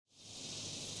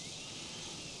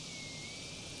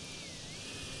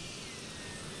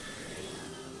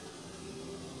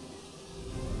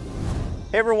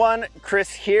Hey everyone, Chris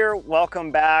here.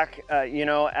 Welcome back.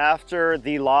 After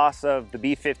the loss of the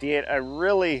B-58, I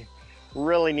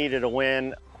really needed a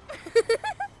win.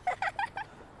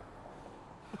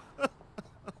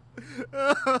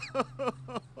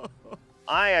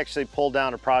 I actually pulled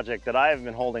down a project that I have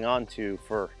been holding on to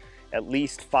for at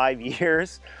least 5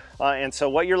 years. And so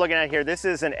what you're looking at here, this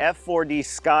is an F4D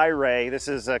Skyray. This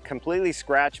is a completely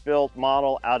scratch-built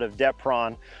model out of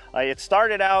Depron. It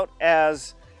started out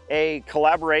as a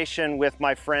collaboration with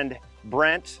my friend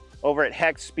Brent over at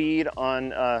Hex Speed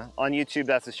on YouTube.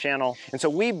 That's his channel. And so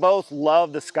we both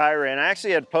love the Skyray, and I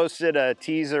actually had posted a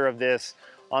teaser of this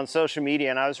on social media,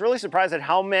 and I was really surprised at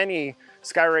how many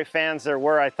Skyray fans there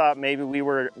were. I thought maybe we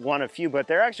were one of few, but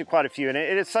there are actually quite a few, and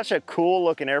it is such a cool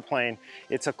looking airplane.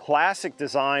 It's a classic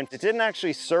design. It didn't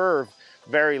actually serve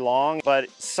very long, but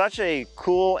such a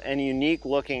cool and unique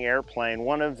looking airplane,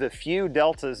 one of the few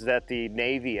Deltas that the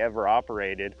Navy ever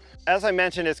operated. As I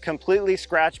mentioned, it's completely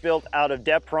scratch built out of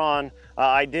Depron.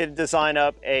 I did design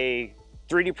up a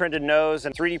 3D printed nose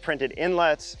and 3D printed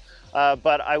inlets,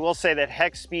 but I will say that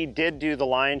Hex Speed did do the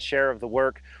lion's share of the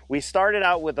work. We started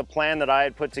out with a plan that I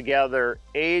had put together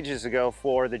ages ago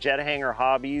for the Jet Hangar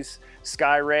Hobbies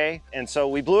Skyray, and so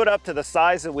we blew it up to the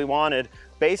size that we wanted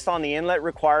based on the inlet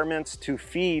requirements to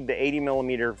feed the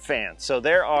 80mm fan. So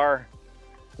there are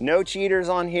no cheaters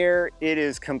on here. It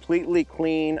is completely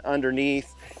clean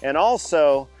underneath. And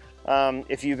also,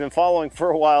 if you've been following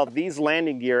for a while, these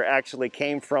landing gear actually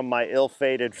came from my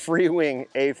ill-fated Freewing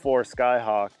A4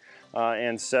 Skyhawk.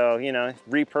 And so,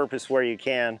 repurpose where you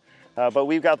can. But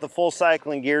we've got the full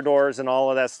cycling gear doors and all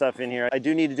of that stuff in here. I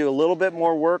do need to do a little bit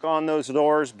more work on those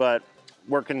doors, but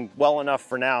working well enough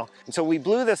for now. And so we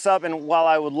blew this up, and while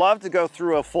I would love to go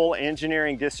through a full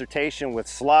engineering dissertation with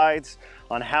slides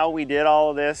on how we did all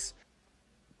of this,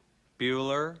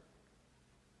 Bueller.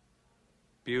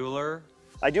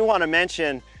 I do want to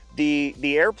mention the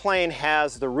airplane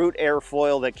has the root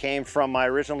airfoil that came from my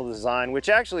original design, which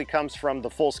actually comes from the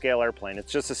full-scale airplane.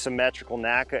 It's just a symmetrical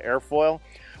NACA airfoil.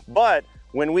 But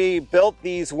when we built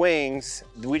these wings,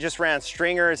 we just ran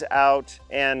stringers out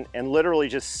and literally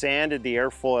just sanded the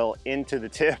airfoil into the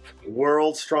tip.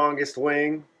 World's strongest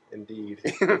wing, indeed.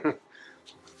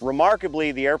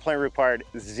 Remarkably, the airplane required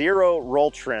 0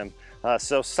 roll trim.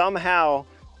 So somehow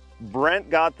Brent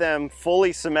got them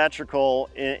fully symmetrical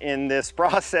in this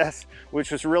process, which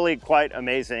was really quite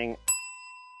amazing.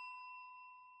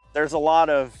 There's a lot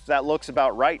of that looks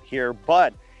about right here,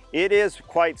 but it is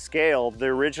quite scaled. The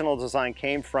original design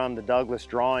came from the Douglas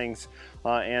drawings,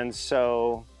 and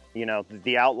so,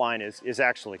 the outline is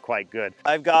actually quite good.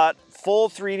 I've got full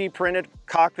 3D printed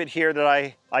cockpit here that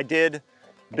I did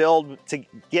build to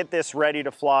get this ready to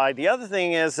fly. The other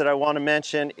thing is that I want to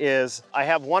mention is I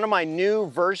have one of my new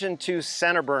version 2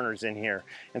 CenterBurners in here.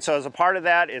 And so as a part of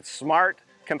that, it's smart,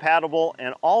 compatible,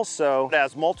 and also it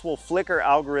has multiple flicker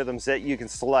algorithms that you can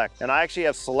select. And I actually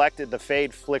have selected the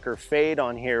fade flicker fade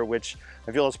on here, which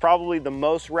I feel is probably the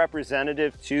most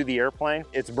representative to the airplane.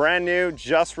 It's brand new,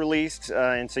 just released,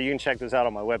 and so you can check this out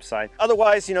on my website.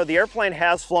 Otherwise, the airplane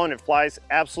has flown. It flies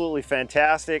absolutely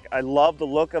fantastic. I love the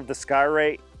look of the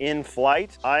Skyray in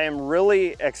flight. I am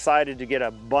really excited to get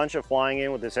a bunch of flying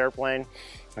in with this airplane.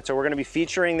 And so we're gonna be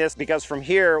featuring this because from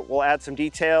here, we'll add some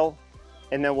detail,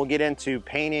 and then we'll get into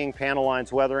painting, panel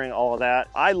lines, weathering, all of that.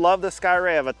 I love the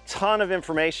Skyray. I have a ton of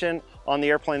information on the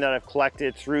airplane that I've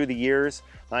collected through the years,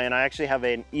 and I actually have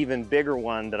an even bigger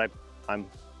one that I'm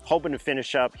hoping to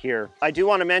finish up here. I do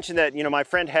want to mention that, my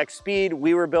friend Hex Speed,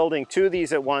 we were building 2 of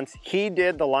these at once. He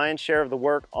did the lion's share of the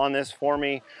work on this for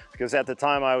me because at the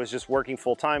time I was just working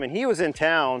full time, and he was in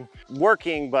town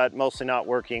working, but mostly not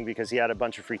working because he had a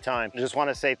bunch of free time. I just want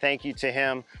to say thank you to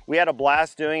him. We had a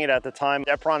blast doing it at the time.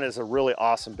 Depron is a really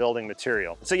awesome building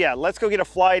material. So yeah, let's go get a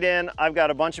flight in. I've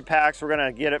got a bunch of packs. We're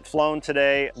gonna get it flown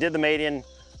today. Did the maiden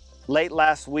late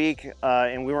last week,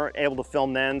 and we weren't able to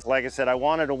film then. Like I said, I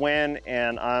wanted to win,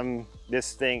 and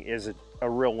this thing is a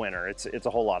real winner. It's a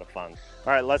whole lot of fun.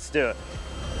 All right, let's do it.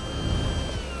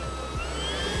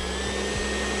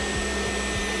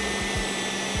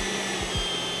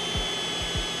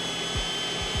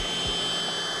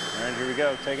 All right, here we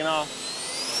go, taking off.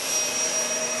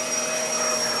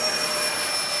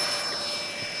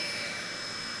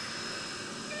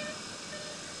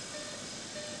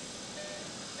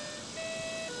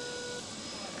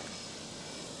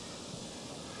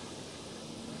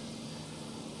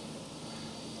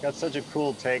 Got such a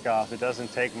cool takeoff, it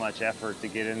doesn't take much effort to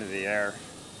get into the air.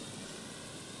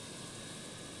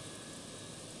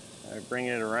 All right, bring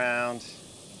it around,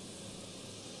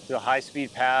 do a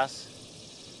high-speed pass.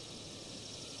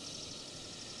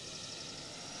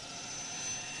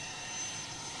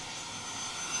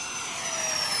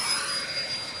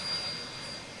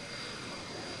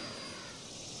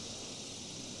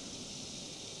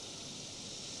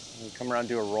 And come around,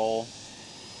 do a roll.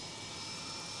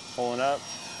 Pulling up.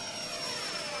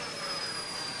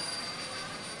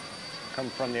 Come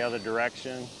from the other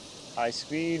direction. High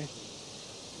speed.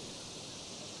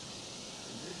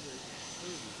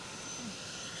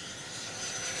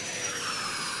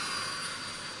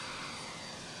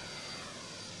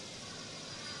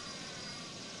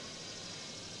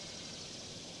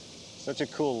 Such a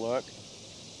cool look.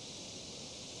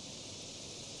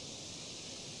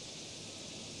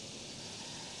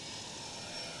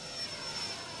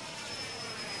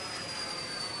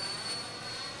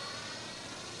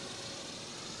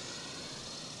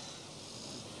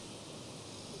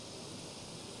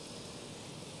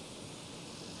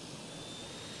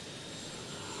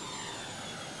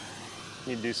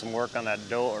 Need to do some work on that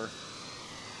door.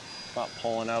 It's not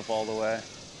pulling up all the way.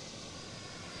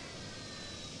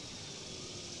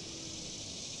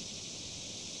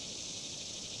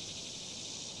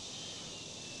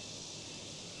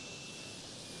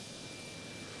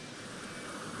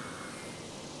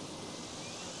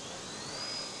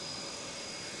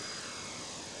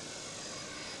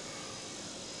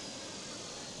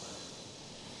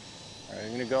 All right,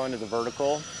 I'm gonna go into the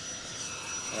vertical.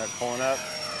 All right, pulling up.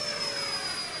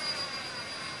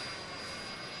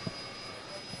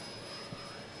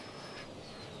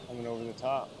 Coming over the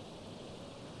top.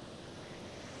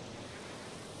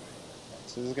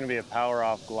 So this is gonna be a power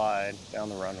off glide down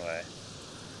the runway.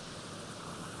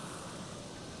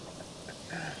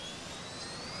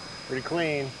 Pretty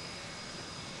clean.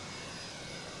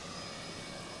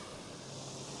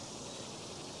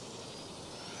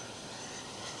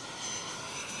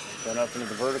 Going up into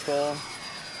the vertical.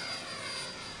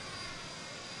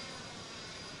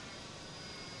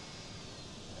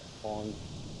 Pulling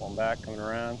back, coming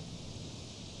around.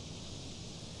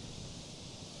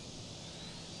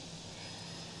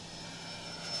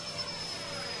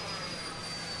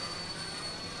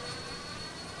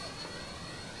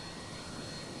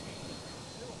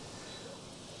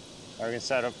 We're gonna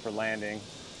set up for landing.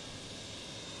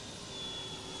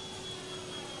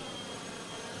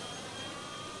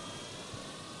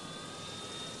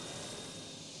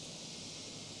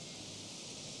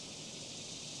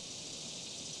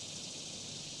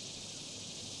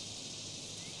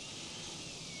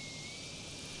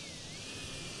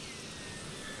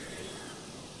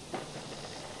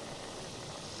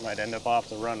 Might end up off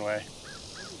the runway.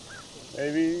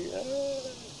 Maybe.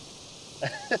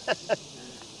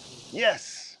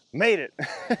 Yes, made it.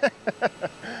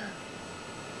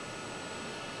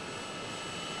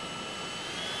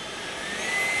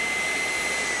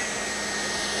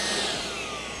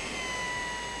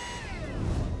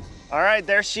 All right,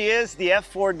 there she is, the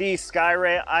F4D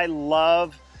Skyray. I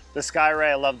love the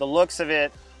Skyray. I love the looks of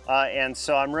it. And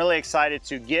so I'm really excited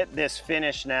to get this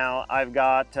finished now. I've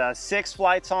got 6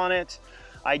 flights on it.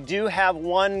 I do have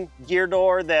one gear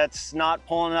door that's not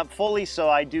pulling up fully, so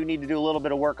I do need to do a little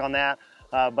bit of work on that.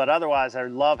 But otherwise, I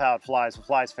love how it flies. It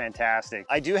flies fantastic.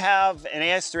 I do have an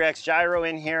AS3X gyro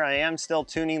in here. I am still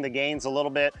tuning the gains a little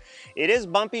bit. It is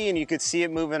bumpy and you could see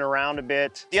it moving around a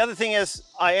bit. The other thing is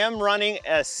I am running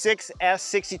a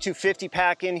 6S6250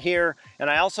 pack in here, and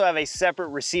I also have a separate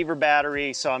receiver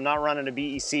battery, so I'm not running a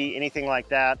BEC, anything like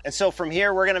that. And so from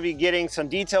here, we're gonna be getting some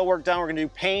detail work done. We're gonna do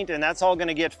paint, and that's all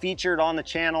gonna get featured on the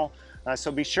channel.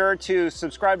 So be sure to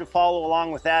subscribe to follow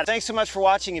along with that. Thanks so much for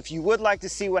watching. If you would like to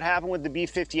see what happened with the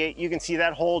B58, you can see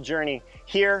that whole journey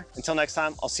here. Until next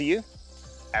time, I'll see you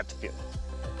at the field.